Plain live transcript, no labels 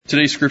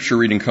Today's scripture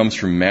reading comes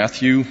from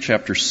Matthew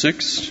chapter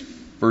 6,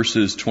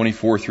 verses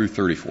 24 through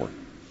 34.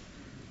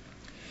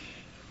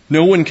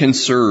 No one can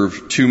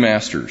serve two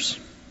masters.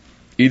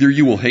 Either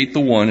you will hate the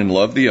one and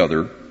love the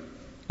other,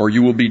 or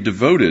you will be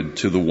devoted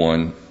to the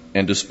one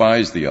and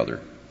despise the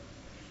other.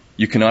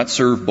 You cannot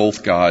serve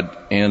both God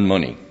and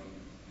money.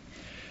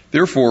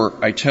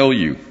 Therefore, I tell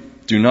you,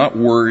 do not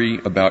worry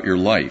about your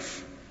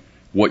life,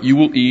 what you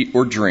will eat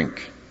or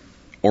drink,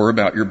 or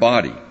about your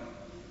body,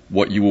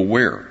 what you will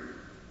wear.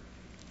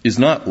 Is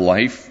not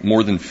life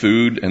more than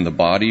food and the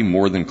body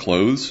more than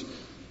clothes?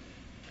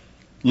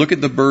 Look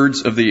at the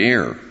birds of the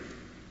air.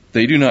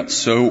 They do not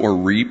sow or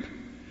reap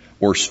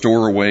or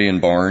store away in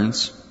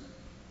barns,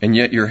 and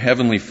yet your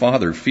heavenly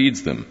Father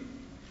feeds them.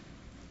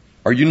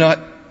 Are you not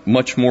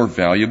much more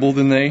valuable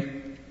than they?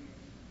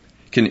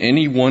 Can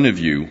any one of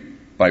you,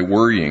 by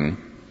worrying,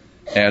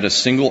 add a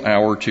single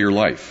hour to your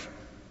life?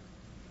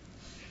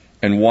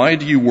 And why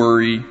do you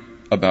worry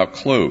about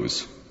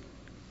clothes?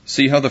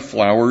 See how the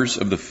flowers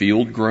of the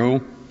field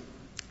grow?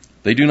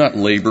 They do not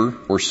labor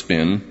or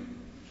spin.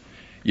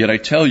 Yet I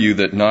tell you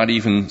that not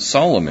even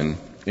Solomon,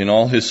 in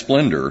all his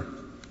splendor,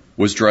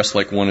 was dressed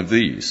like one of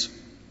these.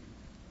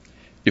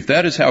 If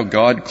that is how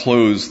God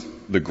clothes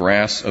the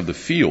grass of the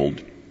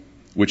field,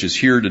 which is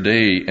here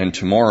today and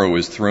tomorrow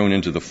is thrown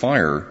into the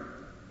fire,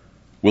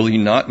 will he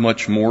not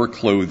much more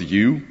clothe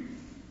you,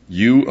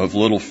 you of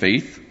little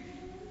faith?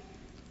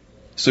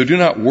 So do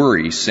not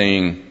worry,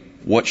 saying,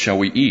 what shall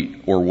we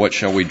eat, or what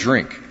shall we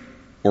drink,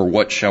 or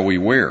what shall we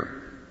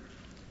wear?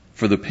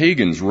 For the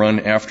pagans run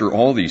after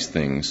all these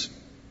things,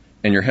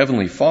 and your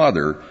heavenly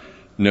Father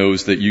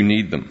knows that you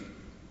need them.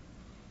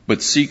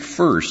 But seek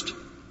first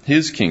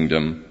His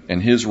kingdom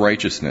and His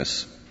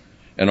righteousness,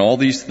 and all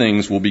these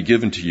things will be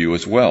given to you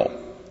as well.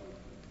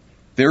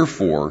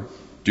 Therefore,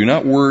 do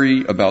not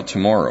worry about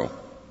tomorrow,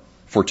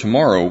 for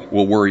tomorrow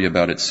will worry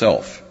about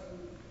itself.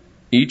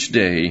 Each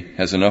day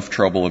has enough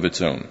trouble of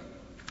its own.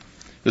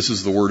 This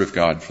is the word of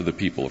God for the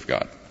people of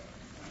God.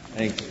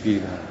 Thanks be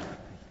to God.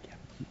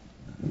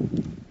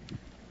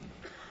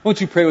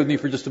 Won't you pray with me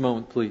for just a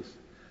moment, please?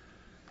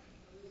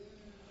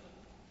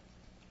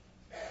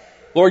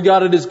 Lord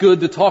God, it is good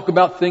to talk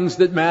about things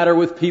that matter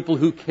with people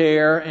who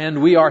care,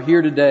 and we are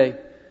here today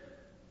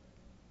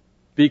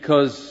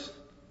because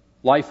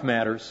life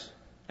matters,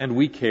 and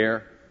we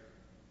care,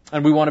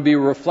 and we want to be a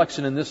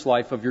reflection in this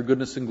life of your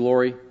goodness and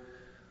glory.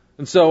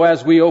 And so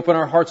as we open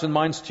our hearts and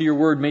minds to your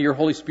word, may your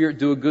Holy Spirit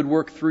do a good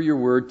work through your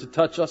word to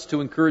touch us, to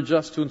encourage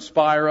us, to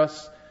inspire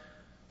us,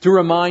 to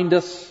remind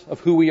us of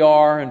who we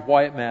are and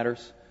why it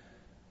matters.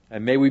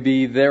 And may we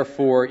be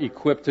therefore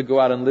equipped to go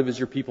out and live as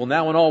your people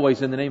now and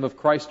always in the name of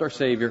Christ our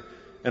Savior.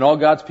 And all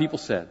God's people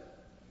said,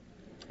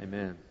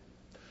 amen.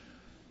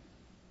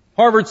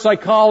 Harvard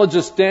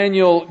psychologist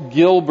Daniel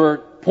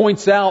Gilbert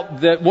points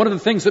out that one of the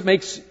things that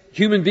makes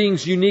human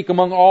beings unique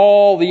among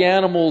all the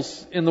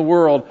animals in the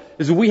world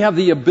is that we have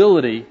the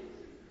ability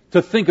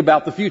to think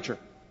about the future.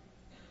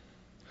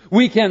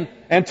 We can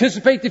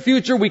anticipate the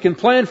future, we can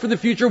plan for the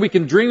future, we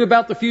can dream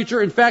about the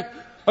future. In fact,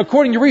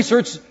 according to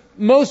research,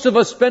 most of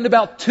us spend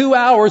about 2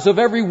 hours of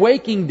every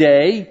waking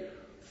day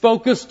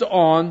focused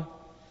on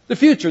the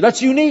future.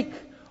 That's unique.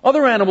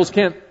 Other animals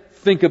can't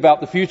think about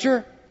the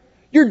future.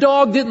 Your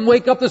dog didn't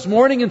wake up this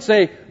morning and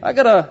say, I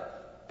gotta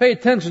pay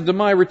attention to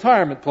my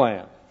retirement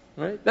plan.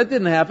 Right? That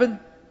didn't happen.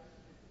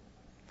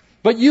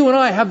 But you and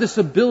I have this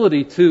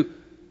ability to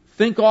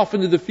think off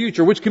into the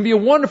future, which can be a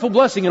wonderful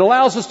blessing. It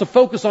allows us to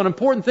focus on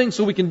important things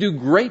so we can do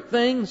great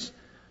things.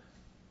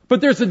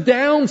 But there's a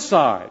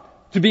downside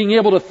to being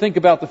able to think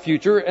about the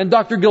future, and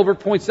Dr. Gilbert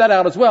points that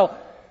out as well.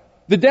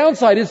 The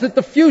downside is that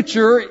the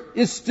future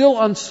is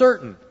still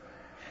uncertain.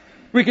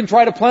 We can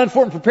try to plan for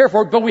it and prepare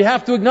for it, but we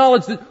have to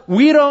acknowledge that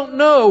we don't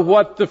know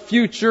what the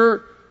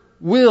future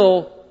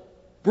will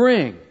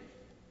bring.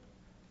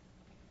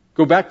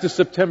 Go back to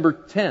September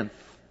 10th.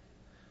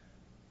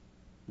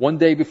 One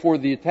day before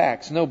the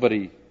attacks,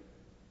 nobody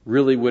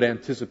really would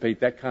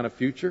anticipate that kind of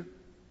future.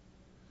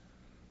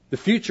 The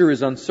future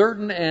is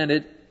uncertain and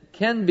it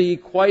can be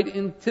quite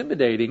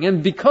intimidating.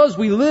 And because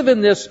we live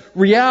in this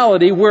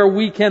reality where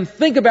we can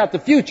think about the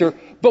future,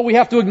 but we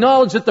have to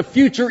acknowledge that the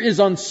future is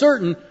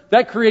uncertain,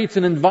 that creates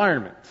an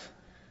environment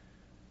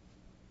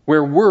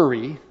where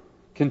worry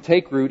can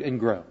take root and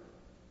grow.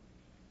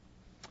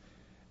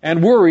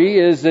 And worry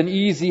is an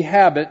easy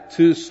habit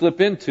to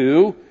slip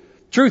into.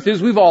 Truth is,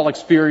 we've all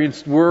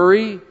experienced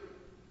worry.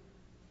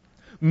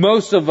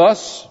 Most of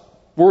us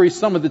worry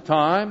some of the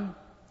time.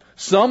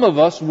 Some of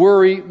us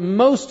worry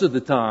most of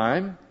the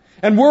time.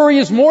 And worry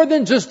is more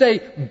than just a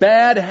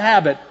bad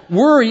habit.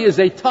 Worry is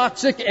a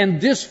toxic and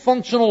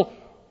dysfunctional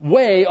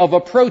way of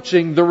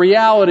approaching the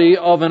reality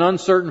of an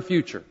uncertain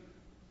future.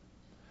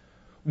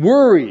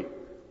 Worry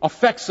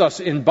affects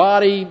us in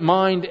body,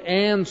 mind,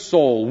 and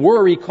soul.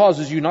 Worry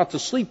causes you not to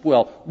sleep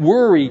well.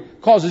 Worry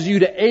causes you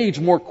to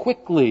age more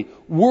quickly.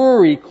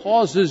 Worry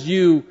causes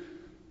you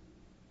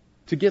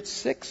to get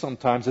sick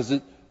sometimes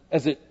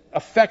as it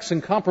affects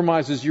and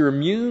compromises your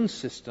immune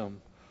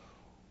system.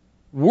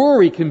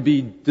 Worry can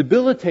be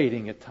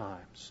debilitating at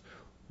times.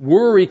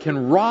 Worry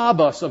can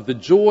rob us of the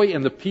joy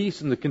and the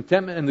peace and the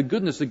contentment and the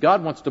goodness that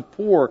God wants to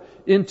pour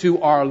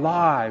into our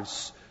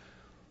lives.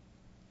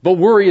 But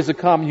worry is a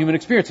common human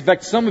experience. In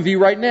fact, some of you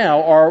right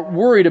now are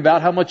worried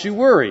about how much you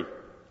worry.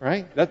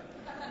 Right?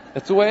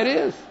 That's the way it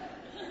is.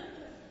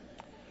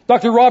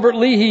 Dr. Robert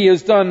Leahy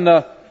has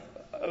done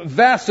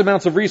vast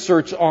amounts of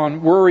research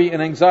on worry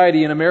and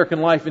anxiety in American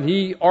life, and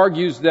he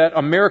argues that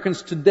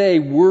Americans today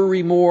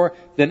worry more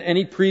than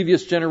any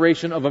previous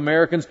generation of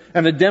Americans,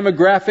 and the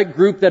demographic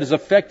group that is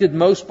affected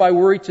most by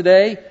worry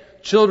today,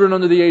 children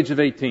under the age of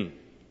 18.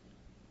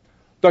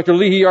 Dr.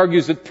 Leahy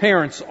argues that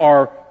parents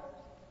are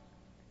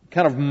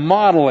kind of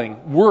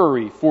modeling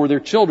worry for their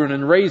children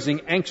and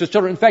raising anxious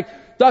children. In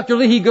fact, Dr.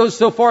 Leahy goes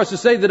so far as to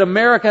say that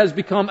America has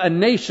become a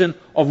nation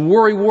of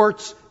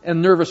worrywarts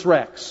and nervous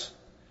wrecks.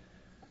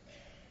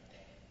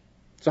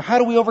 So how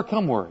do we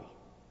overcome worry?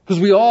 Because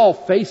we all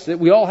face it.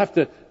 We all have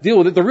to deal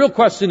with it. The real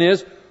question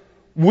is,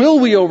 will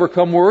we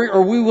overcome worry,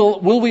 or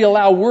will we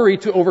allow worry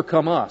to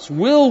overcome us?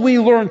 Will we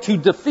learn to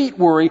defeat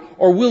worry,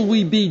 or will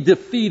we be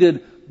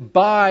defeated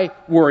by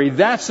worry?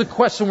 That's the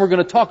question we're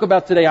going to talk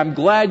about today. I'm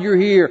glad you're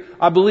here.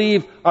 I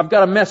believe I've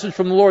got a message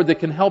from the Lord that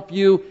can help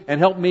you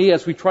and help me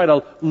as we try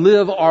to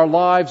live our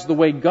lives the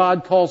way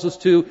God calls us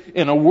to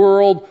in a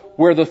world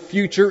where the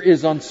future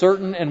is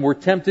uncertain and we're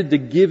tempted to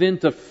give in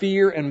to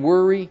fear and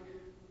worry.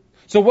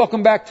 So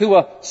welcome back to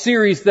a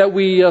series that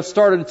we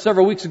started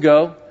several weeks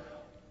ago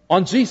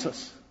on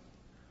Jesus.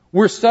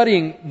 We're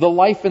studying the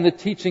life and the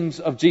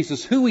teachings of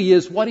Jesus, who He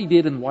is, what He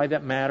did, and why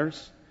that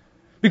matters.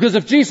 Because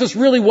if Jesus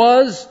really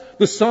was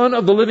the Son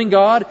of the living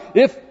God,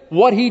 if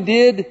what He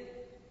did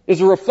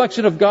is a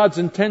reflection of God's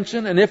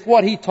intention, and if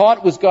what He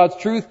taught was God's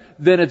truth,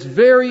 then it's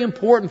very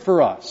important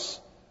for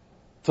us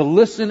to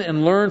listen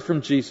and learn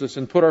from Jesus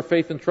and put our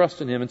faith and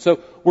trust in Him. And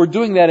so we're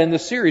doing that in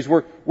this series.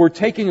 We're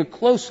taking a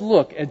close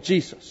look at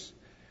Jesus.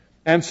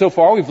 And so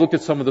far we've looked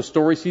at some of the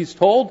stories He's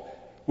told.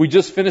 We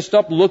just finished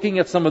up looking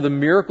at some of the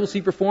miracles He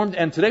performed.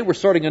 And today we're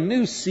starting a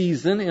new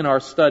season in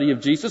our study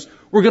of Jesus.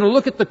 We're going to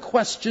look at the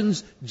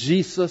questions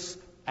Jesus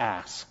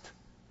asked.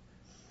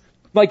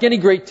 Like any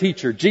great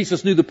teacher,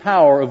 Jesus knew the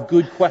power of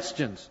good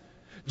questions.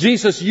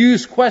 Jesus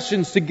used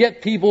questions to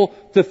get people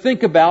to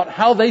think about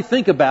how they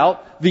think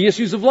about the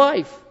issues of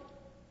life.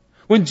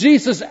 When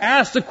Jesus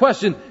asked a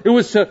question, it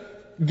was to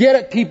get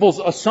at people's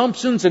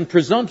assumptions and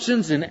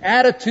presumptions and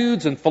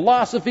attitudes and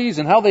philosophies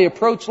and how they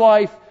approach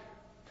life,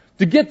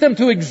 to get them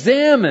to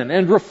examine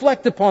and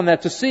reflect upon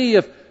that, to see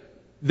if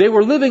they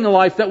were living a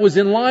life that was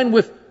in line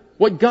with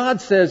what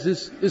God says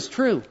is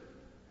true.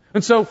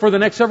 And so for the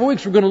next several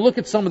weeks, we're going to look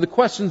at some of the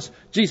questions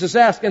Jesus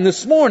asked. And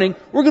this morning,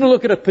 we're going to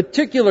look at a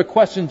particular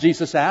question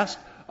Jesus asked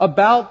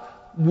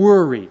about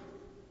worry.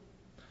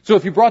 So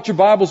if you brought your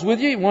Bibles with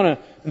you, I want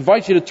to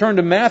invite you to turn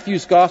to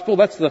Matthew's Gospel.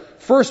 That's the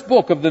first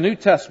book of the New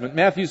Testament.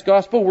 Matthew's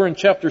Gospel. We're in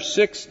chapter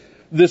 6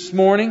 this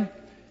morning.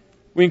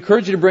 We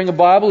encourage you to bring a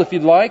Bible if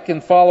you'd like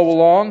and follow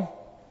along.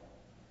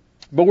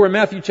 But we're in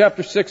Matthew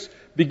chapter 6,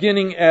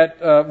 beginning at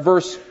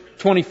verse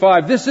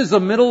 25. This is the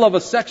middle of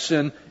a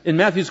section in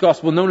Matthew's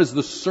Gospel known as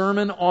the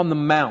Sermon on the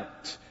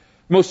Mount.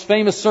 Most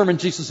famous sermon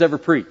Jesus ever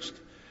preached.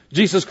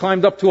 Jesus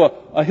climbed up to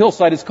a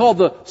hillside. It's called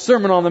the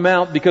Sermon on the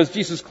Mount because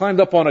Jesus climbed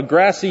up on a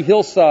grassy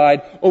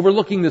hillside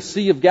overlooking the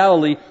Sea of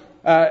Galilee.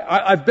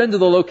 I've been to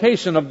the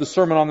location of the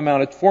Sermon on the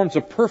Mount. It forms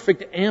a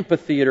perfect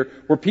amphitheater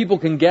where people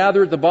can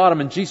gather at the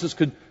bottom and Jesus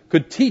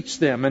could teach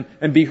them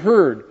and be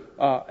heard.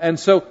 And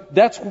so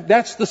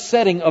that's the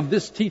setting of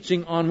this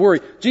teaching on worry.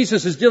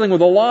 Jesus is dealing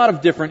with a lot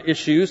of different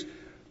issues,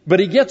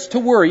 but He gets to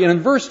worry. And in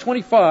verse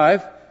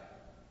 25,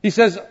 He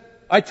says,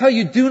 I tell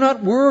you, do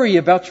not worry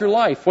about your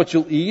life, what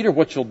you'll eat or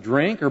what you'll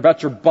drink, or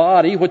about your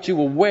body, what you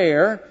will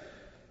wear.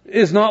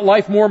 Is not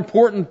life more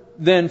important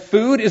than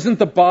food? Isn't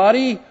the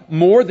body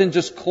more than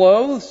just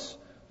clothes?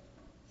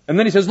 And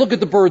then He says, look at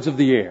the birds of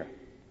the air.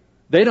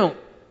 They don't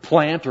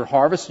plant or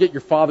harvest, yet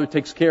your Father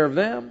takes care of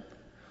them.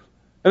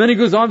 And then He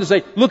goes on to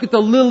say, look at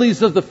the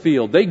lilies of the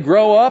field. They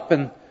grow up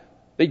and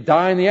they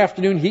die in the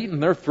afternoon heat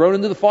and they're thrown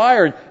into the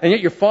fire. And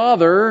yet your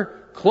Father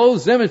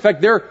clothes them. In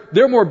fact,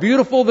 they're more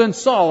beautiful than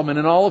Solomon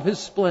in all of his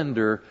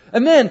splendor.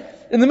 And then,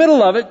 in the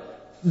middle of it,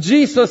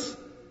 Jesus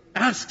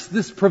asks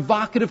this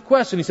provocative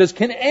question. He says,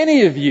 can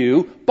any of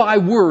you, by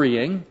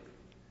worrying,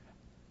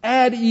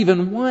 add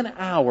even 1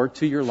 hour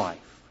to your life?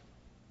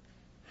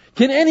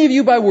 Can any of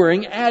you, by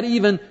worrying, add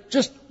even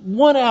just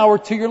 1 hour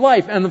to your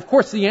life? And of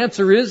course, the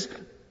answer is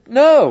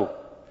no.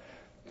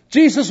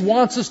 Jesus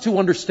wants us to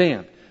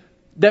understand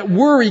that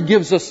worry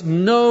gives us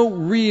no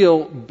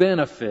real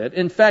benefit.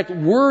 In fact,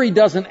 worry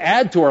doesn't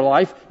add to our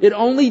life. It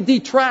only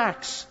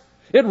detracts.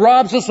 It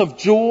robs us of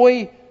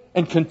joy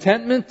and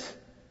contentment.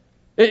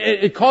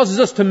 It causes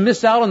us to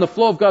miss out on the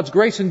flow of God's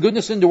grace and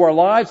goodness into our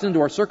lives, into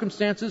our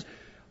circumstances.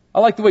 I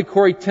like the way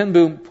Corrie ten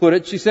Boom put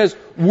it. She says,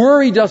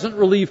 worry doesn't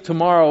relieve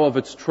tomorrow of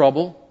its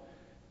trouble.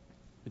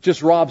 It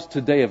just robs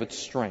today of its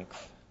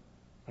strength.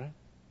 Right?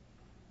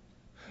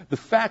 The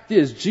fact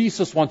is,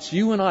 Jesus wants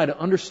you and I to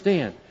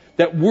understand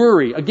that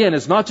worry, again,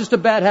 is not just a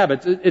bad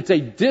habit. It's a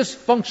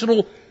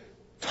dysfunctional,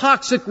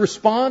 toxic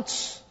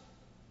response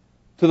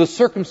to the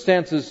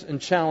circumstances and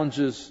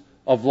challenges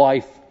of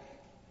life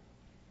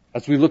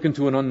as we look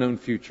into an unknown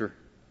future.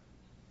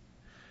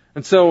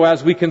 And so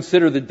as we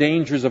consider the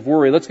dangers of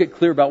worry, let's get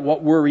clear about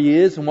what worry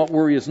is and what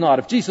worry is not.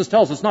 If Jesus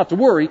tells us not to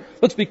worry,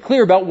 let's be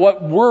clear about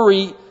what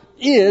worry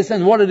is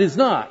and what it is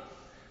not.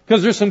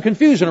 Because there's some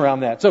confusion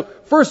around that. So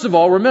first of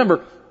all,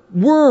 remember,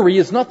 worry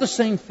is not the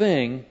same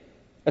thing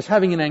as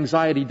having an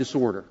anxiety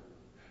disorder.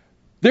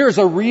 There's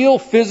a real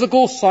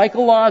physical,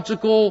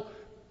 psychological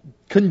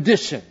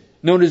condition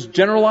known as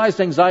generalized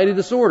anxiety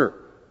disorder,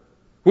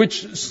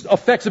 which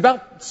affects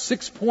about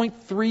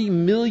 6.3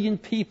 million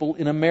people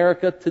in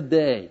America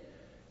today.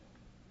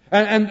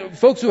 And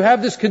folks who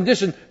have this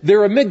condition,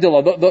 their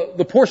amygdala,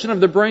 the portion of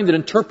the brain that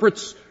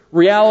interprets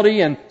reality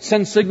and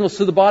sends signals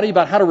to the body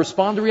about how to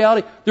respond to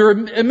reality, their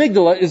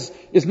amygdala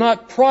is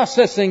not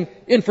processing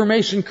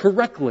information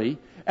correctly,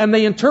 and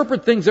they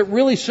interpret things that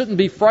really shouldn't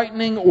be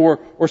frightening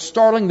or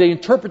startling. They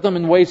interpret them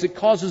in ways that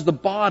causes the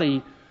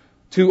body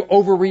to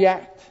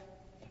overreact.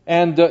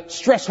 And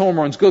stress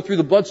hormones go through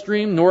the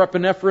bloodstream,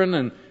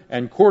 norepinephrine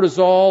and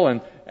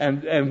cortisol,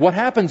 and what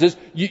happens is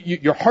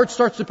your heart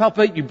starts to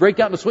palpitate, you break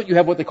out into sweat, you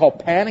have what they call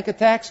panic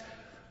attacks.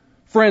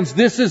 Friends,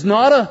 this is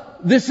not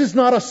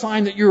a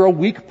sign that you're a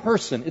weak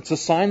person. It's a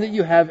sign that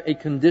you have a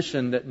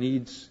condition that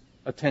needs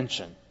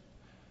attention.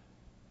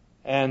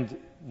 And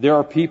there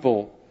are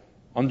people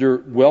under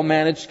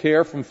well-managed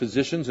care from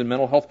physicians and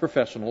mental health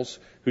professionals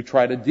who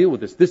try to deal with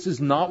this. This is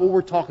not what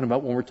we're talking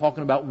about when we're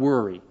talking about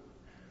worry.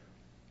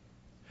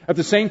 At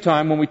the same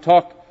time, when we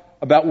talk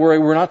about worry,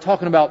 we're not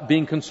talking about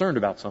being concerned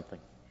about something.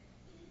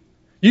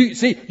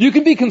 You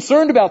can be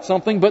concerned about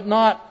something, but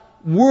not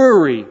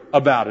worry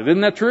about it.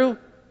 Isn't that true?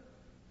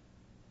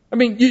 I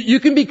mean, you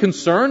can be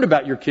concerned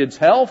about your kid's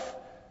health.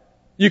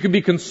 You can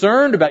be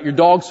concerned about your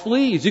dog's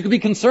fleas. You can be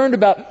concerned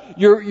about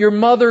your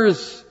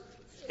mother's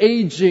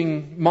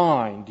aging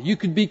mind. You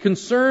could be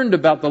concerned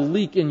about the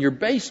leak in your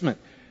basement.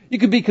 You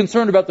could be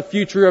concerned about the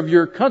future of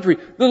your country.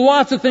 There are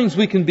lots of things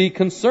we can be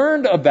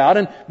concerned about,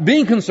 and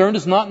being concerned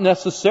is not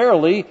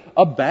necessarily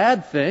a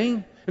bad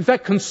thing. In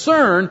fact,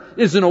 concern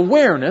is an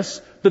awareness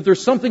that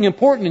there's something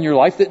important in your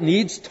life that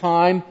needs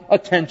time,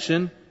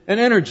 attention, and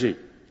energy.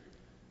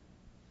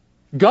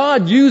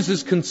 God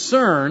uses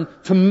concern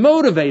to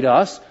motivate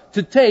us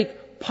to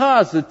take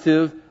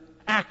positive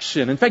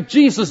action. In fact,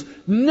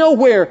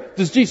 nowhere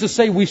does Jesus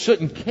say we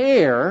shouldn't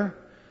care.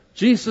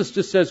 Jesus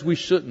just says we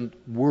shouldn't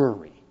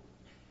worry.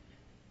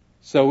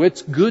 So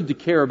it's good to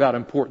care about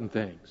important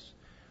things.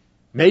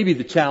 Maybe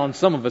the challenge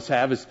some of us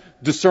have is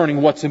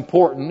discerning what's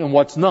important and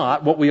what's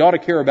not, what we ought to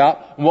care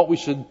about and what we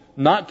should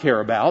not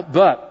care about.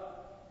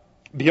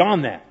 But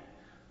beyond that,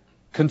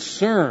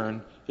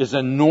 concern is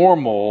a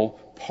normal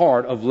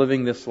part of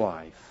living this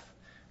life.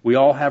 We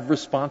all have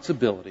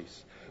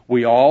responsibilities.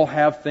 We all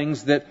have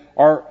things that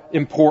are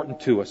important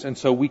to us, and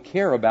so we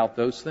care about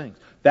those things.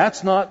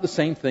 That's not the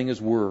same thing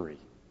as worry.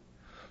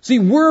 See,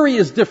 worry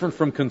is different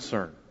from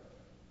concern.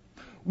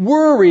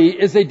 Worry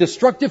is a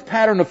destructive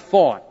pattern of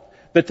thought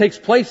that takes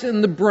place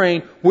in the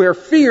brain where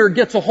fear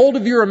gets a hold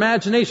of your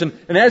imagination.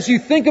 And as you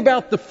think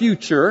about the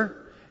future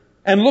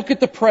and look at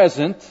the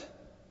present,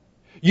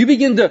 you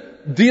begin to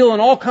deal in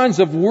all kinds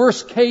of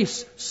worst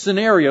case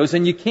scenarios,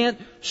 and you can't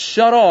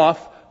shut off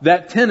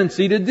that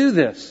tendency to do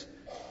this.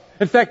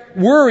 In fact,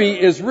 worry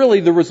is really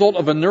the result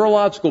of a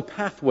neurological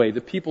pathway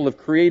that people have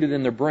created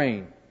in their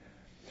brain.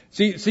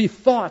 See,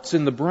 thoughts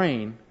in the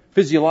brain,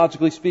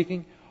 physiologically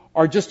speaking,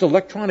 are just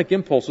electronic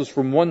impulses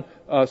from one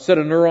set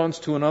of neurons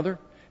to another.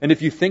 And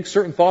if you think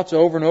certain thoughts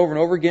over and over and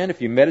over again,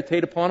 if you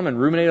meditate upon them and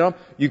ruminate on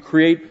them, you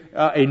create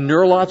a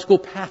neurological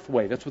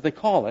pathway. That's what they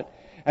call it.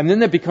 And then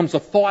that becomes a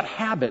thought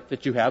habit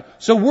that you have.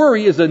 So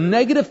worry is a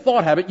negative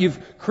thought habit.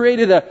 You've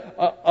created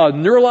a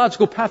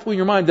neurological pathway in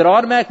your mind that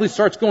automatically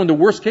starts going to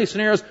worst case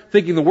scenarios,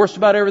 thinking the worst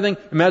about everything,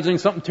 imagining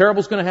something terrible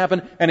is going to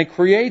happen, and it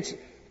creates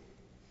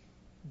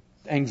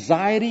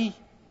anxiety,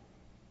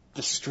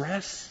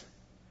 distress.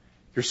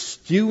 You're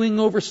stewing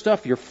over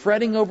stuff. You're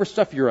fretting over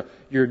stuff.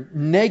 You're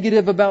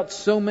negative about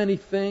so many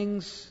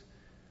things.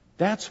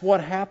 That's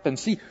what happens.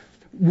 See,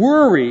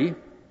 worry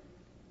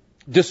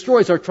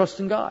destroys our trust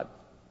in God.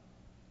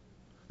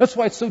 That's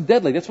why it's so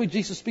deadly. That's why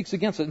Jesus speaks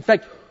against it. In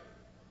fact,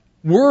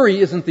 worry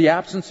isn't the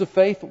absence of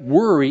faith.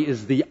 Worry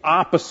is the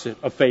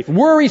opposite of faith.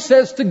 Worry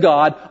says to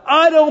God,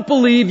 I don't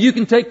believe you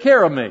can take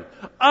care of me.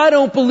 I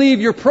don't believe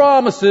your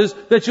promises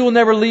that you will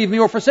never leave me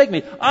or forsake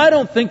me. I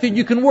don't think that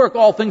you can work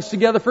all things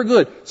together for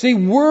good. See,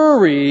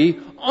 worry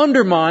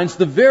undermines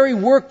the very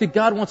work that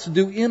God wants to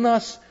do in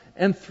us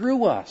and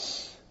through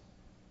us.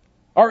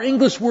 Our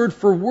English word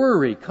for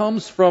worry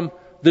comes from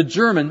the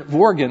German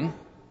Worgen,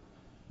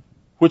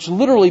 which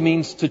literally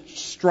means to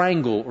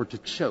strangle or to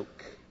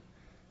choke.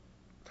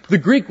 The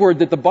Greek word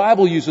that the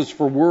Bible uses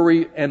for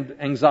worry and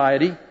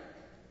anxiety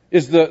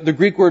is the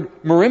Greek word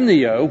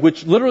merimnio,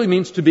 which literally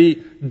means to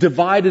be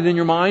divided in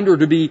your mind or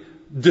to be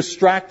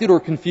distracted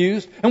or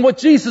confused. And what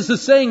Jesus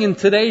is saying in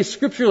today's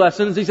scripture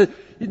lesson is he said,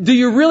 do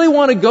you really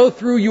want to go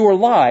through your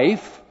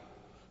life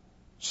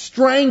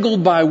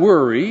strangled by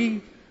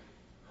worry,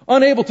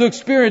 unable to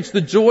experience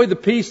the joy, the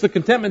peace, the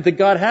contentment that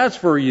God has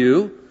for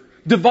you,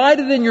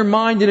 divided in your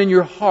mind and in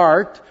your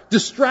heart,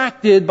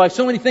 distracted by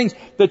so many things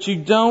that you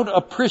don't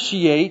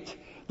appreciate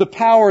the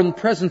power and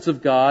presence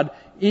of God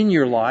in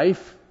your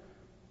life.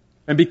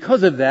 And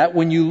because of that,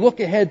 when you look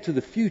ahead to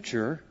the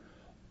future,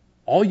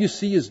 all you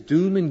see is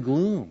doom and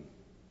gloom.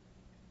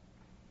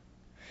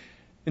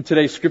 In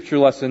today's scripture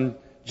lesson,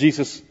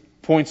 Jesus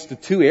points to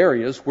two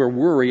areas where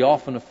worry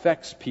often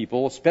affects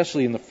people,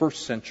 especially in the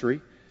first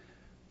century: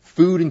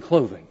 food and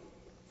clothing.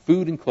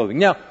 Food and clothing.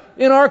 Now,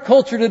 in our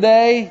culture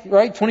today,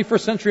 right,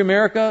 21st century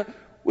America,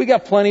 we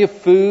got plenty of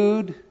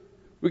food,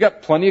 we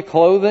got plenty of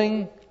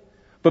clothing.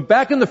 But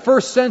back in the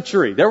first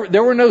century,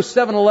 there were no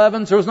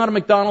 7-Elevens, there was not a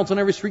McDonald's on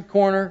every street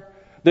corner.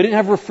 They didn't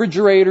have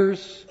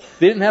refrigerators.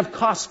 They didn't have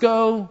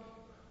Costco.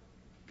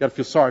 Got to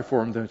feel sorry for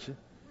them, don't you?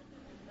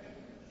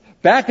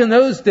 Back in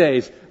those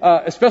days,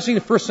 especially in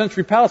the first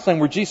century Palestine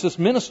where Jesus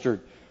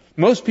ministered,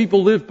 most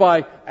people lived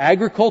by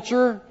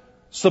agriculture,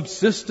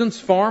 subsistence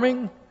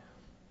farming.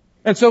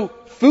 And so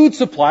food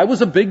supply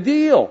was a big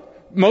deal.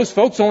 Most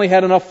folks only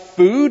had enough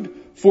food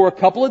for a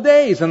couple of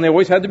days, and they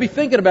always had to be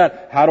thinking about,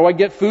 how do I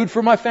get food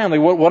for my family?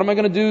 What am I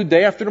going to do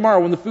day after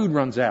tomorrow when the food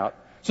runs out?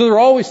 So they're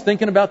always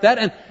thinking about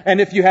that. And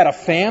if you had a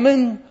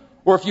famine,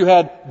 or if you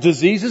had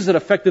diseases that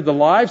affected the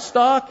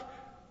livestock,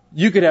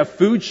 you could have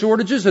food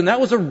shortages, and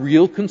that was a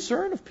real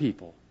concern of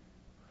people.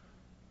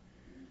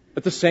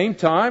 At the same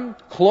time,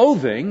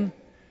 clothing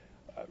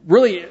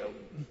really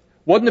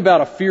wasn't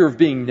about a fear of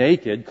being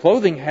naked.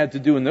 Clothing had to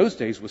do in those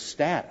days with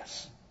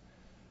status.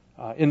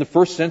 In the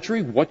first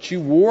century, what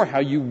you wore, how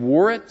you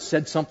wore it,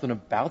 said something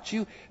about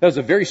you. That was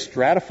a very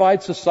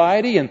stratified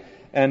society, and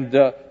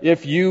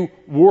if you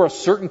wore a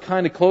certain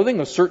kind of clothing,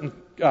 a certain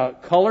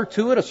color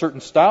to it, a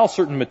certain style,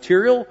 certain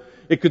material,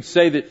 it could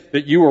say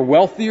that you were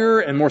wealthier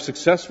and more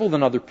successful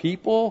than other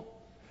people.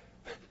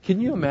 Can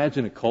you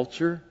imagine a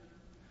culture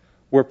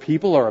where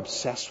people are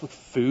obsessed with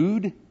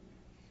food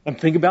and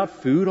think about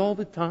food all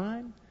the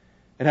time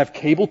and have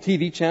cable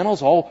TV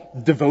channels all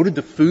devoted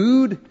to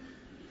food?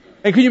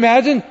 And can you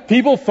imagine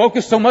people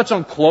focus so much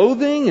on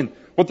clothing and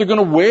what they're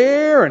going to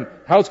wear and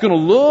how it's going to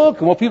look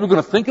and what people are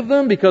going to think of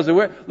them because they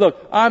wear.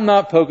 Look, I'm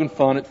not poking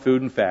fun at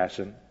food and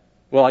fashion.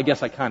 Well, I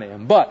guess I kind of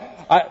am, but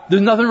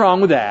there's nothing wrong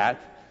with that.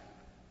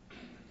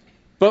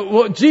 But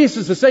what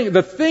Jesus is saying,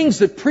 the things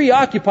that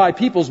preoccupy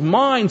people's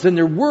minds and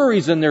their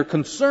worries and their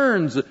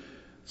concerns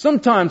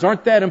sometimes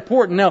aren't that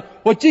important. Now,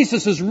 what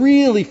Jesus is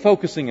really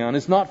focusing on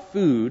is not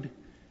food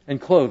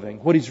and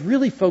clothing. What He's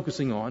really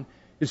focusing on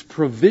is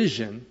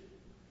provision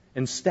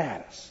and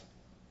status,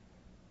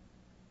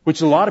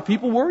 which a lot of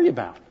people worry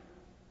about.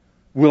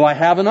 Will I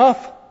have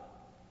enough?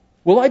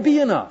 Will I be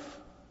enough?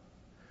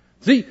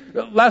 See,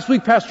 last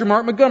week Pastor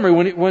Mark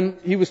Montgomery, when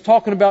he was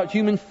talking about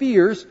human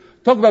fears,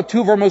 talked about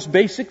two of our most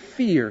basic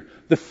fear,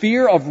 the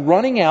fear of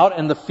running out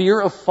and the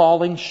fear of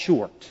falling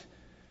short.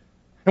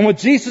 And what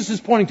Jesus is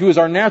pointing to is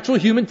our natural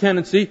human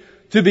tendency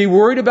to be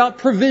worried about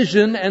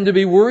provision and to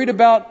be worried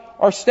about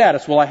our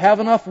status. Will I have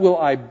enough? Will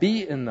I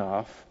be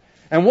enough?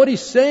 And what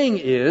He's saying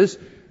is,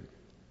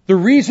 the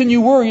reason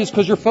you worry is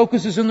because your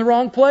focus is in the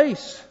wrong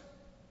place.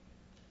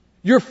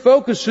 Your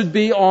focus should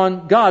be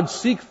on God.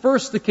 Seek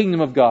first the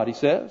kingdom of God, He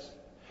says.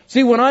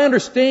 See, when I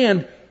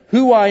understand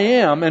who I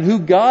am and who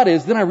God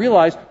is, then I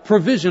realize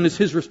provision is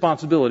His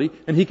responsibility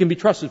and He can be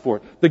trusted for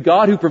it. The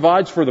God who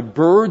provides for the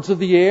birds of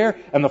the air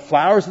and the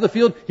flowers of the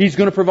field, He's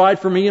going to provide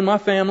for me and my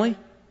family.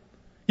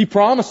 He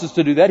promises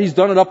to do that. He's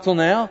done it up till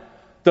now.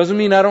 Doesn't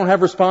mean I don't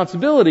have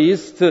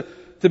responsibilities to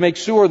make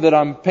sure that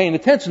I'm paying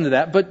attention to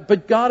that,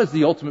 but God is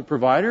the ultimate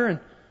provider. And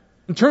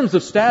in terms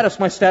of status,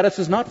 my status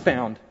is not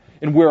found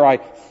in where I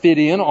fit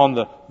in on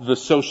the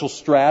social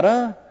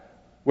strata,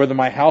 whether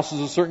my house is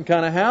a certain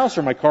kind of house,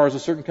 or my car is a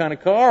certain kind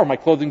of car, or my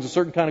clothing is a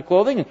certain kind of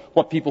clothing, and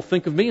what people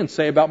think of me and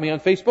say about me on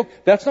Facebook.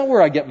 That's not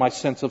where I get my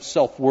sense of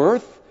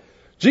self-worth.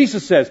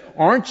 Jesus says,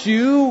 aren't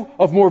you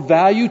of more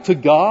value to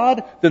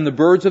God than the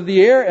birds of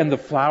the air and the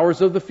flowers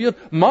of the field?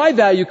 My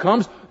value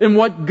comes in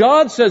what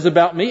God says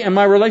about me and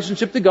my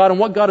relationship to God and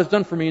what God has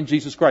done for me in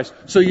Jesus Christ.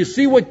 So you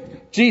see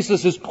what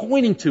Jesus is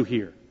pointing to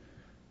here.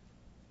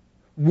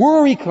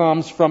 Worry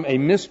comes from a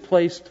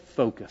misplaced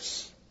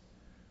focus.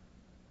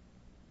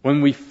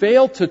 When we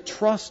fail to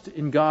trust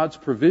in God's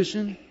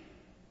provision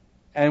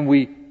and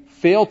we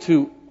fail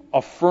to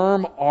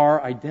affirm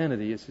our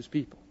identity as His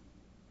people.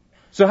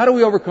 So how do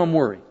we overcome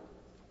worry?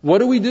 What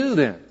do we do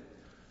then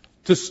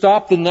to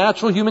stop the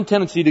natural human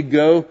tendency to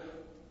go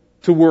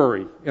to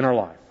worry in our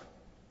life?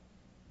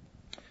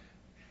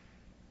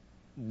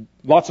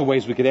 Lots of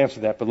ways we could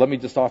answer that, but let me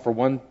just offer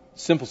one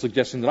simple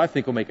suggestion that I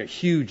think will make a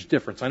huge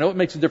difference. I know it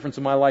makes a difference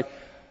in my life.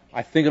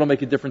 I think it'll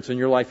make a difference in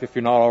your life if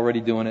you're not already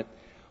doing it.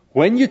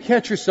 When you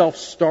catch yourself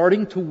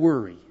starting to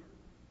worry,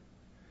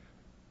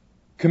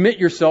 commit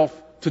yourself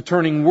to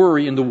turning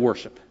worry into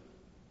worship.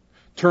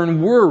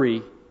 Turn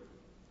worry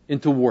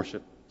into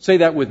worship. Say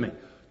that with me.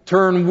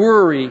 Turn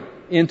worry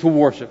into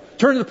worship.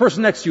 Turn to the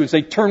person next to you and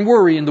say, turn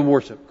worry into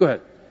worship. Go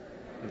ahead.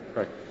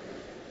 Right.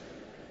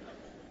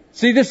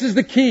 See, this is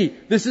the key.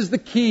 This is the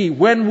key.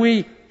 When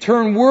we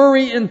turn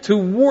worry into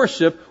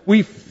worship,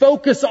 we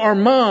focus our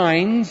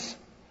minds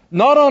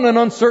not on an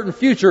uncertain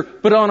future,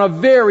 but on a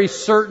very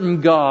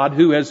certain God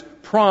who has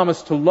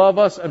promised to love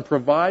us and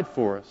provide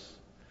for us.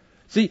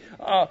 See,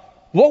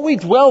 what we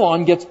dwell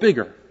on gets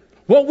bigger.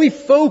 What we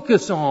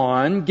focus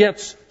on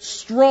gets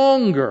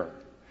stronger.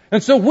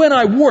 And so when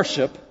I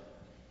worship,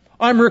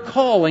 I'm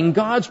recalling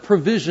God's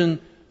provision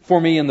for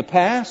me in the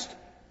past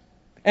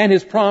and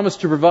His promise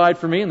to provide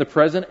for me in the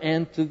present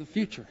and to the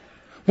future.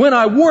 When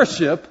I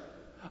worship,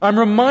 I'm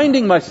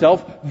reminding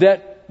myself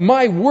that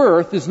my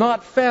worth is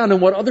not found in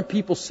what other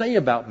people say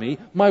about me.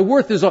 My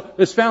worth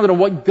is founded on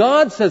what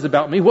God says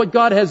about me, what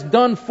God has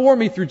done for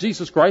me through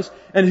Jesus Christ,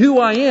 and who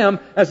I am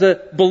as a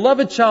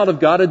beloved child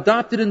of God,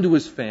 adopted into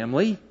His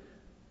family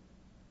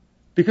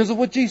because of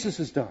what Jesus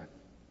has done.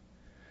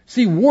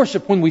 See,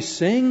 worship, when we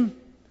sing,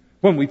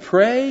 when we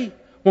pray,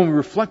 when we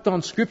reflect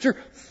on Scripture,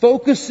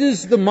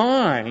 focuses the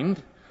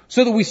mind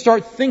so that we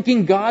start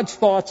thinking God's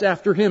thoughts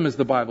after Him, as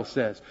the Bible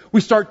says.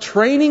 We start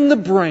training the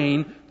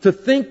brain to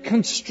think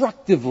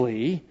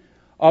constructively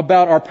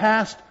about our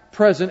past,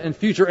 present, and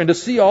future, and to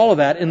see all of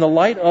that in the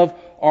light of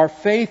our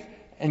faith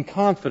and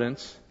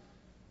confidence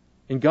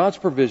in God's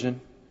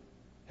provision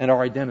and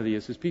our identity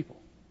as His people.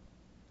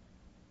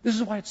 This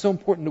is why it's so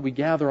important that we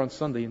gather on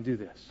Sunday and do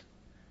this.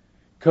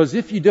 Because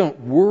if you don't,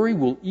 worry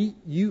will eat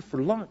you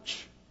for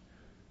lunch.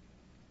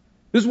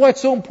 This is why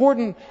it's so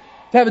important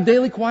to have a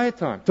daily quiet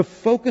time, to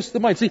focus the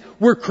mind. See,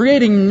 we're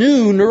creating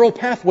new neural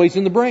pathways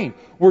in the brain.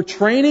 We're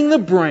training the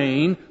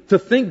brain to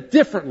think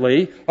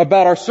differently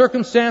about our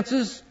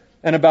circumstances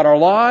and about our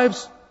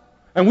lives,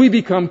 and we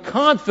become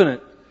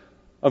confident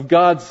of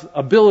God's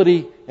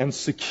ability and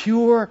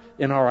secure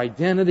in our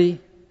identity.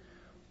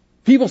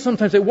 People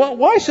sometimes say, well,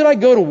 why should I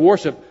go to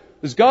worship?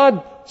 Is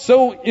God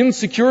so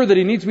insecure that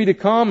He needs me to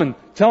come and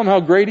tell Him how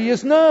great He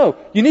is? No.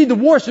 You need to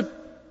worship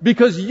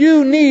because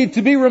you need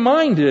to be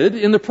reminded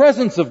in the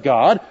presence of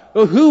God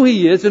of who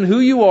He is and who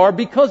you are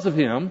because of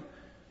Him.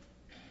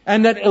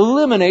 And that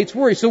eliminates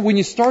worry. So when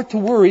you start to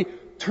worry,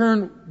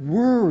 turn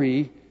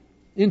worry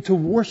into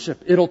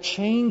worship. It'll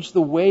change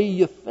the way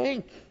you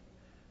think.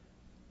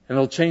 And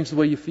it'll change the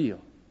way you feel.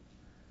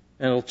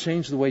 And it'll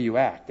change the way you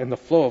act. And the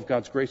flow of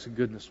God's grace and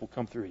goodness will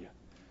come through you.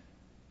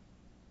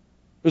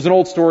 There's an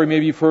old story,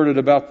 maybe you've heard it,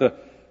 about the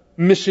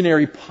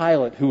missionary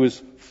pilot who was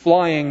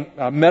flying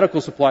medical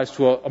supplies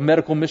to a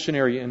medical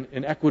missionary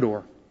in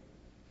Ecuador.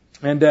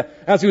 And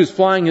as he was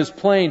flying his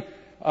plane,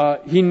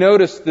 he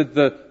noticed that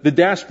the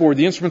dashboard,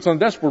 the instruments on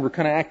the dashboard were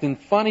kind of acting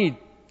funny,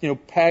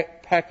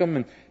 pack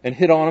them and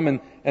hit on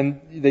them,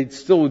 and they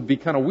still would be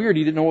kind of weird.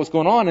 He didn't know what was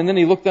going on. And then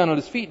he looked down at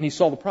his feet and he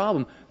saw the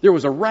problem. There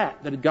was a rat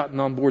that had gotten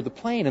on board the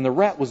plane, and the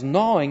rat was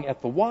gnawing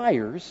at the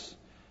wires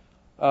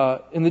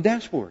in the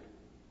dashboard.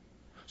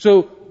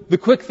 So the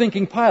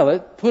quick-thinking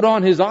pilot put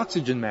on his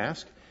oxygen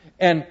mask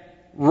and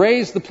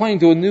raised the plane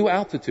to a new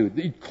altitude.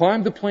 He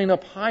climbed the plane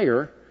up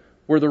higher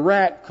where the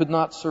rat could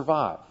not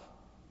survive.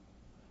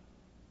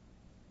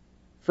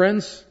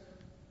 Friends,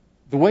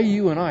 the way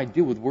you and I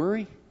deal with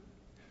worry,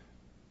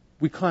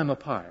 we climb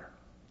up higher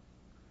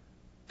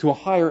to a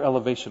higher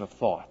elevation of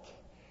thought,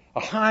 a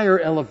higher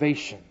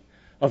elevation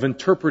of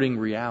interpreting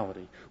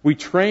reality. We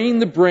train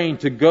the brain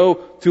to go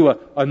to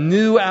a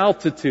new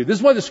altitude. This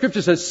is why the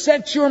Scripture says,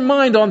 set your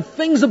mind on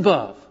things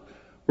above,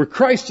 where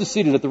Christ is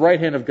seated at the right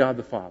hand of God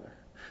the Father.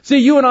 See,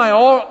 you and I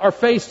all are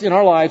faced in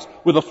our lives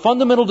with a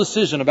fundamental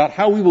decision about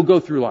how we will go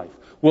through life.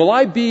 Will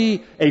I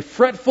be a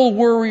fretful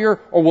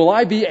worrier, or will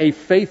I be a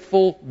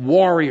faithful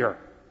warrior?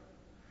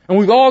 And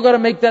we've all got to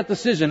make that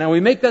decision, and we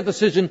make that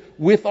decision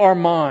with our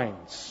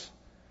minds.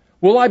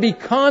 Will I be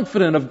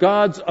confident of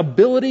God's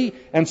ability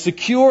and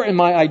secure in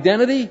my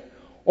identity?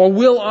 Or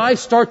will I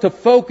start to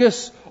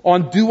focus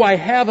on, do I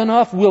have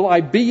enough? Will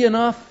I be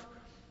enough?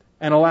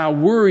 And allow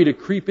worry to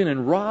creep in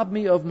and rob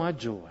me of my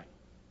joy.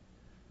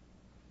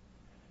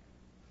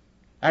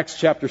 Acts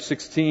chapter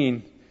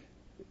 16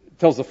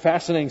 tells a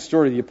fascinating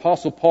story. The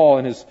Apostle Paul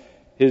and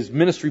his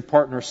ministry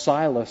partner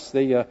Silas,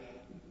 they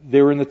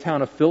were in the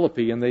town of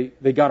Philippi, and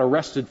they got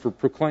arrested for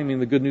proclaiming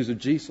the good news of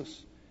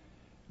Jesus.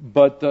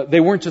 But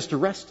they weren't just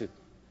arrested.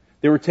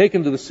 They were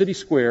taken to the city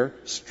square,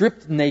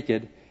 stripped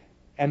naked,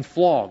 and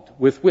flogged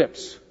with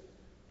whips.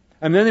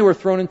 And then they were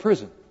thrown in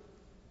prison.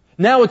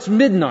 Now it's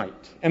midnight,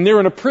 and they're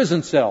in a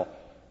prison cell,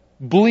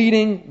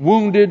 bleeding,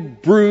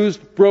 wounded,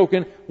 bruised,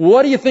 broken.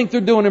 What do you think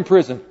they're doing in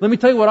prison? Let me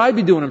tell you what I'd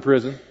be doing in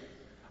prison.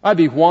 I'd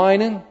be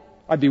whining.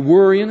 I'd be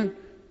worrying.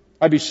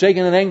 I'd be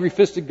shaking an angry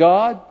fist at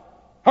God.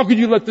 How could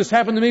you let this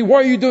happen to me? Why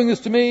are you doing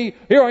this to me?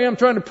 Here I am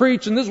trying to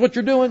preach, and this is what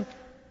you're doing.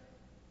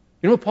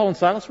 You know what Paul and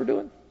Silas were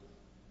doing?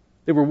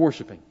 They were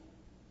worshiping.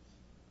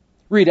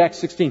 Read Acts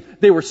 16.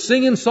 They were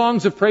singing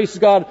songs of praise to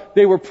God.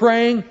 They were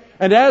praying.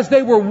 And as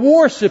they were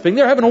worshiping,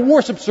 they're having a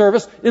worship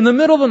service in the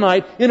middle of the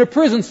night in a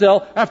prison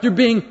cell after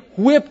being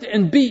whipped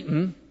and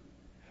beaten.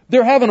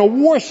 They're having a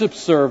worship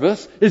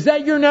service. Is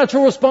that your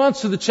natural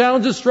response to the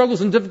challenges,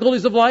 struggles, and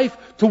difficulties of life?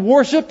 To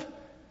worship?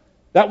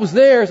 That was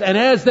theirs. And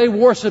as they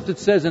worshiped, it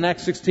says in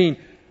Acts 16,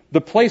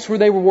 the place where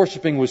they were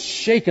worshiping was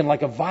shaken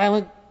like a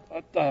violent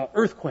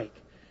earthquake.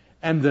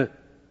 and the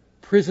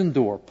prison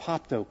door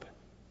popped open.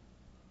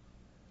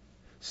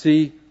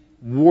 See,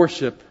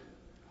 worship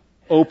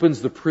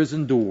opens the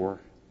prison door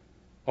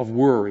of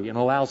worry and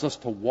allows us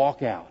to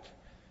walk out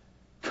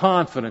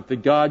confident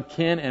that God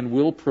can and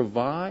will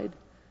provide,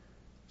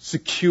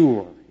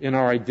 secure in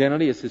our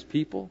identity as His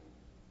people.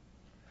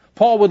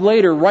 Paul would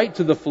later write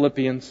to the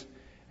Philippians,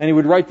 and he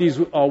would write these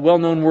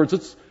well-known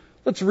words.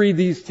 Let's read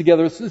these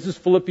together. This is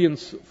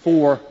Philippians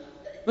 4.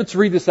 Let's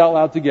read this out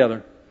loud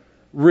together.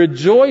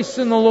 Rejoice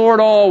in the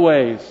Lord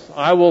always.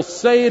 I will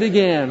say it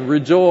again.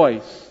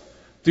 Rejoice.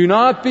 Do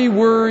not be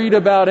worried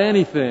about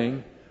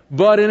anything,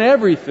 but in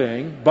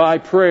everything, by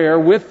prayer,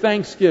 with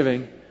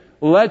thanksgiving,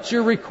 let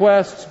your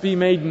requests be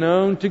made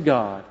known to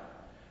God.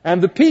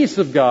 And the peace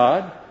of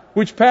God,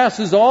 which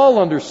passes all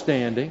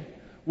understanding,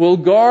 will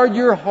guard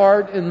your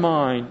heart and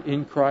mind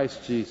in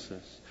Christ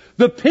Jesus.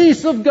 The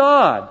peace of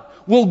God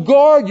will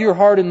guard your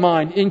heart and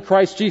mind in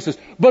Christ Jesus.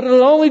 But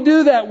it'll only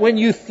do that when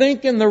you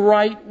think in the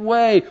right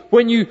way,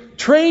 when you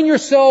train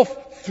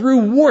yourself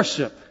through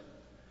worship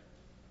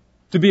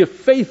to be a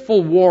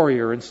faithful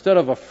warrior instead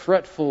of a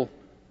fretful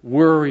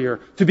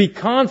worrier, to be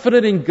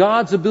confident in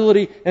God's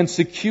ability and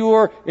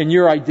secure in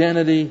your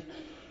identity.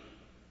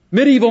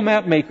 Medieval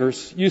map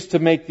makers used to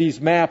make these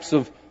maps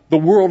of the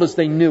world as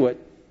they knew it,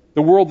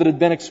 the world that had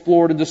been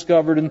explored and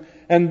discovered,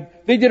 and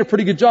they did a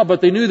pretty good job,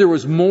 but they knew there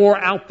was more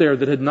out there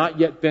that had not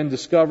yet been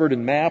discovered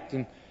and mapped.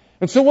 And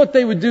so what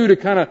they would do to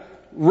kind of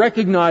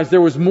recognize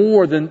there was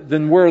more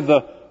than where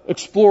the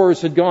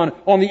explorers had gone,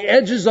 on the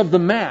edges of the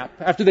map,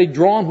 after they'd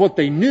drawn what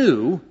they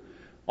knew,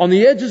 on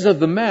the edges of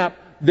the map,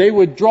 they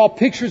would draw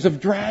pictures of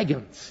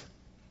dragons.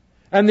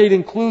 And they'd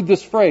include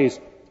this phrase,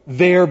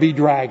 there be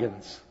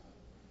dragons.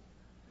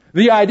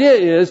 The idea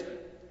is,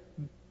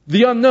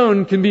 the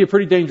unknown can be a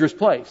pretty dangerous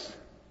place.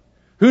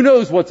 Who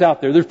knows what's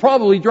out there? There's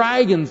probably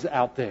dragons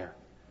out there.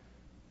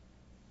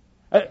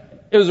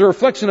 It was a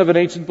reflection of an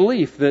ancient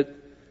belief that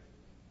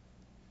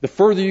the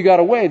further you got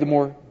away, the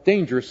more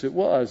dangerous it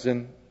was.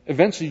 And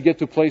eventually you get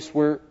to a place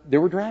where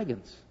there were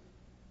dragons.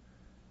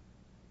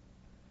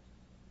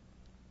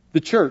 The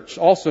church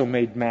also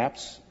made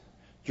maps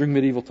during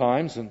medieval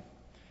times, and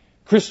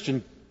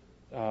Christian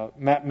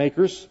map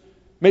makers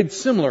made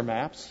similar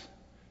maps,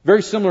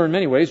 very similar in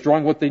many ways,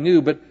 drawing what they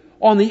knew, but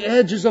on the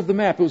edges of the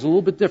map it was a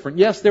little bit different.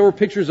 Yes, there were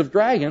pictures of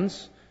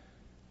dragons,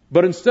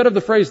 but instead of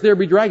the phrase, there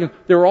be dragons,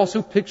 there were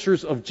also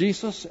pictures of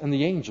Jesus and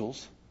the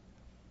angels,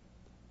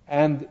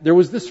 and there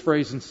was this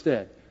phrase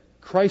instead,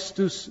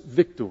 Christus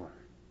Victor.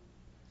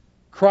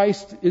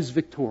 Christ is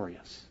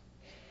victorious.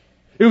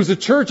 It was the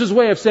church's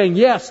way of saying,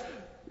 yes,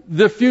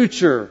 the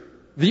future,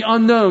 the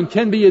unknown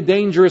can be a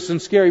dangerous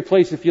and scary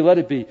place if you let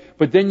it be.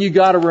 But then you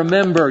gotta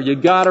remember,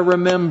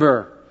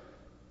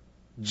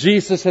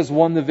 Jesus has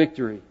won the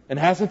victory. And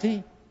hasn't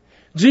He?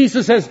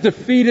 Jesus has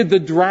defeated the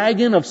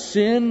dragon of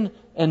sin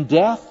and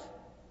death.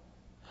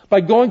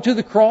 By going to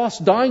the cross,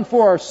 dying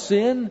for our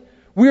sin,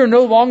 we are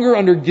no longer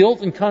under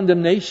guilt and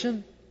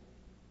condemnation.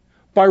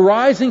 By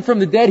rising from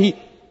the dead,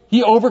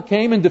 He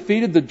overcame and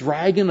defeated the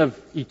dragon of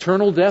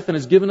eternal death and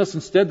has given us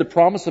instead the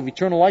promise of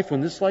eternal life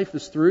when this life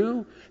is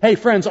through. Hey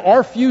friends,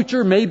 our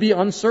future may be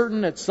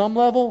uncertain at some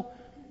level,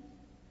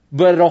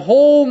 but at a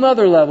whole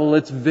nother level,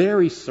 it's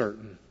very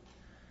certain.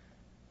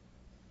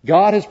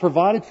 God has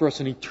provided for us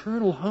an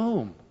eternal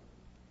home.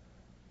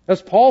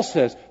 As Paul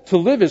says, to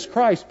live is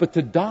Christ, but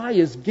to die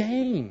is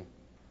gain.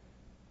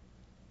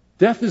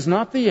 Death is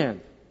not the end.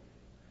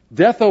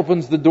 Death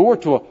opens the door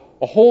to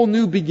a whole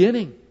new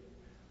beginning.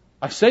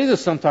 I say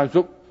this sometimes,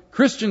 but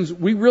Christians,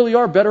 we really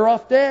are better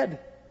off dead.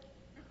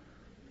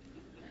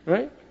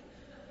 Right?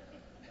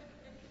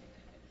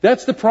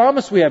 That's the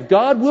promise we have.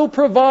 God will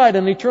provide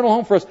an eternal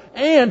home for us,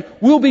 and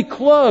we'll be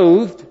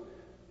clothed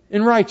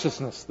in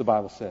righteousness, the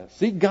Bible says.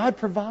 See, God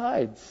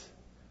provides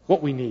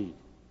what we need.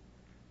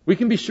 We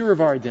can be sure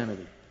of our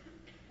identity.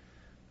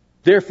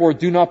 Therefore,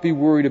 do not be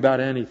worried about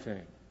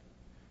anything.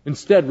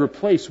 Instead,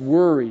 replace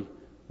worry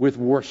with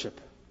worship.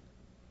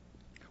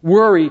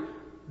 Worry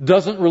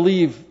doesn't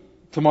relieve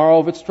tomorrow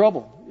of its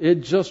trouble. It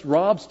just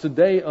robs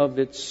today of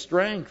its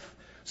strength.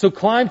 So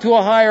climb to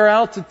a higher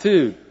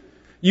altitude.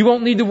 You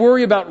won't need to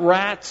worry about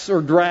rats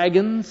or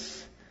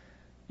dragons.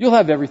 You'll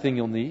have everything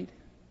you'll need.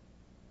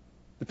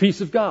 The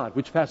peace of God,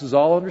 which passes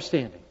all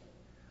understanding,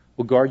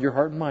 will guard your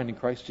heart and mind in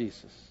Christ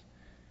Jesus.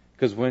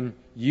 Because when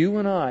you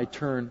and I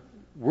turn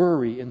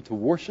worry into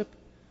worship,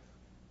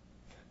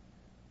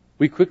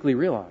 we quickly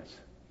realize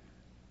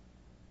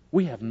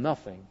we have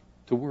nothing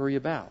to worry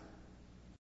about.